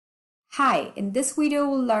Hi, in this video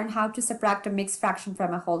we'll learn how to subtract a mixed fraction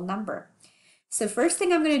from a whole number. So first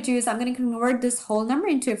thing I'm going to do is I'm going to convert this whole number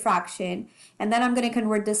into a fraction, and then I'm going to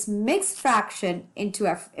convert this mixed fraction into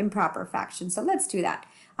an improper fraction. So let's do that.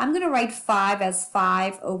 I'm going to write 5 as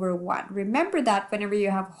 5 over 1. Remember that whenever you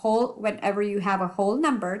have a whole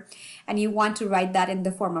number and you want to write that in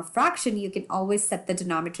the form of fraction, you can always set the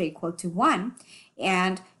denominator equal to 1.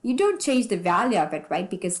 And you don't change the value of it, right?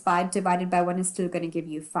 Because 5 divided by 1 is still going to give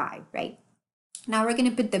you 5, right? Now we're going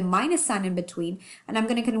to put the minus sign in between, and I'm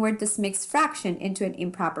going to convert this mixed fraction into an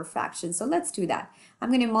improper fraction. So let's do that. I'm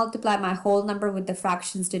going to multiply my whole number with the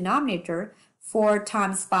fraction's denominator. 4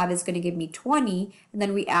 times 5 is going to give me 20, and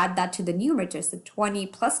then we add that to the numerator. So 20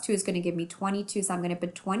 plus 2 is going to give me 22, so I'm going to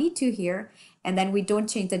put 22 here, and then we don't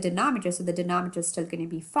change the denominator, so the denominator is still going to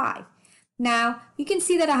be 5. Now, you can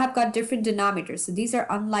see that I have got different denominators. So these are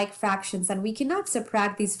unlike fractions, and we cannot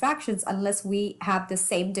subtract these fractions unless we have the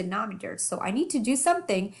same denominator. So I need to do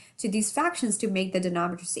something to these fractions to make the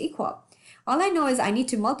denominators equal. All I know is I need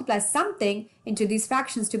to multiply something into these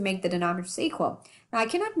fractions to make the denominators equal. Now, I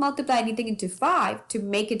cannot multiply anything into 5 to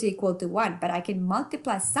make it equal to 1, but I can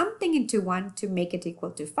multiply something into 1 to make it equal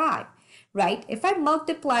to 5, right? If I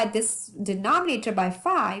multiply this denominator by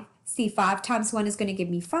 5, see, 5 times 1 is going to give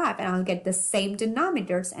me 5, and I'll get the same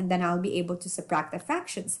denominators, and then I'll be able to subtract the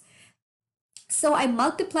fractions. So I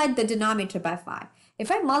multiplied the denominator by 5. If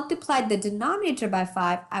I multiplied the denominator by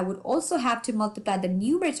 5, I would also have to multiply the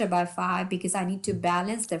numerator by 5 because I need to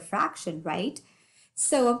balance the fraction, right?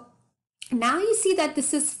 So now you see that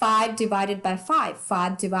this is 5 divided by 5.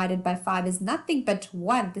 5 divided by 5 is nothing but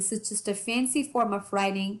 1. This is just a fancy form of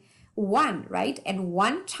writing 1, right? And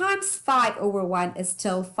 1 times 5 over 1 is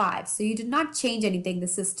still 5. So you did not change anything.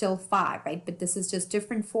 This is still 5, right? But this is just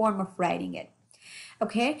different form of writing it.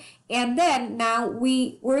 Okay, and then now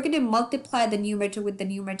we're going to multiply the numerator with the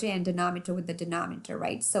numerator and denominator with the denominator,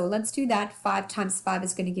 right? So let's do that. 5 times 5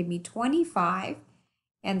 is going to give me 25,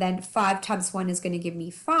 and then 5 times 1 is going to give me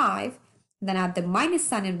 5, and then add the minus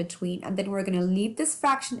sign in between, and then we're going to leave this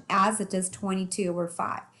fraction as it is, 22 over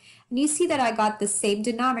 5. And you see that I got the same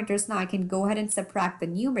denominators. Now I can go ahead and subtract the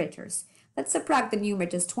numerators. Let's subtract the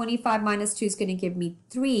numerators. 25 minus 2 is going to give me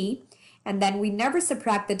 3. And then we never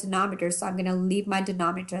subtract the denominator, so I'm going to leave my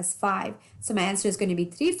denominator as 5. So my answer is going to be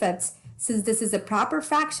 3/5. Since this is a proper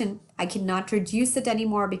fraction, I cannot reduce it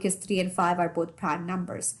anymore because 3 and 5 are both prime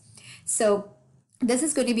numbers. So this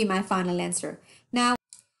is going to be my final answer. Now,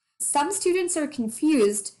 some students are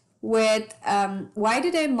confused with why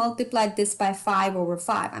did I multiply this by 5 over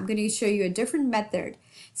 5? I'm going to show you a different method.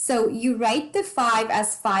 So you write the 5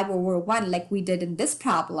 as 5 over 1 like we did in this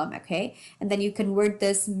problem, okay? And then you convert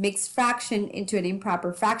this mixed fraction into an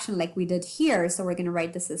improper fraction like we did here. So we're going to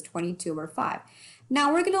write this as 22 over 5.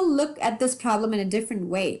 Now we're going to look at this problem in a different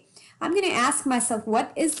way. I'm going to ask myself,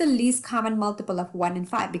 what is the least common multiple of 1 and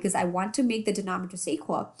 5? Because I want to make the denominators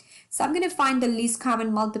equal. So I'm going to find the least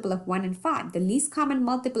common multiple of 1 and 5. The least common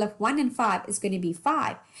multiple of 1 and 5 is going to be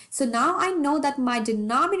 5. So now I know that my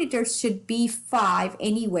denominator should be 5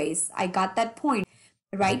 anyways. I got that point,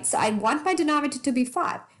 right? So I want my denominator to be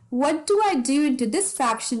 5. What do I do into this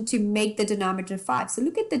fraction to make the denominator 5? So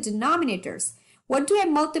look at the denominators. What do I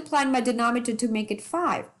multiply in my denominator to make it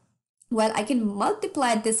 5? Well, I can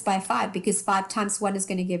multiply this by 5 because 5 times 1 is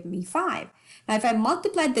going to give me 5. Now, if I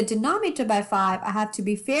multiply the denominator by 5, I have to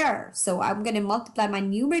be fair. So I'm going to multiply my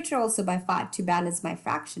numerator also by 5 to balance my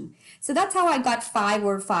fraction. So that's how I got 5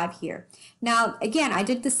 over 5 here. Now, again, I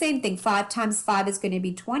did the same thing. 5 times 5 is going to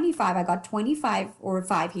be 25. I got 25 over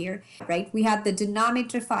 5 here, right? We have the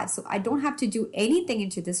denominator 5. So I don't have to do anything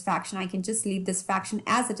into this fraction. I can just leave this fraction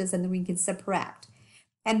as it is, and then we can subtract.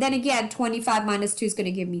 And then again, 25 minus 2 is going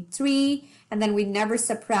to give me 3. And then we never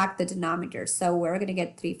subtract the denominator. So we're going to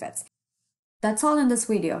get 3/5. That's all in this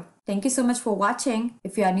video. Thank you so much for watching.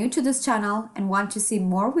 If you are new to this channel and want to see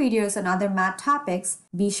more videos on other math topics,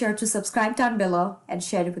 be sure to subscribe down below and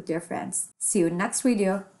share it with your friends. See you in next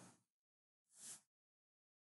video.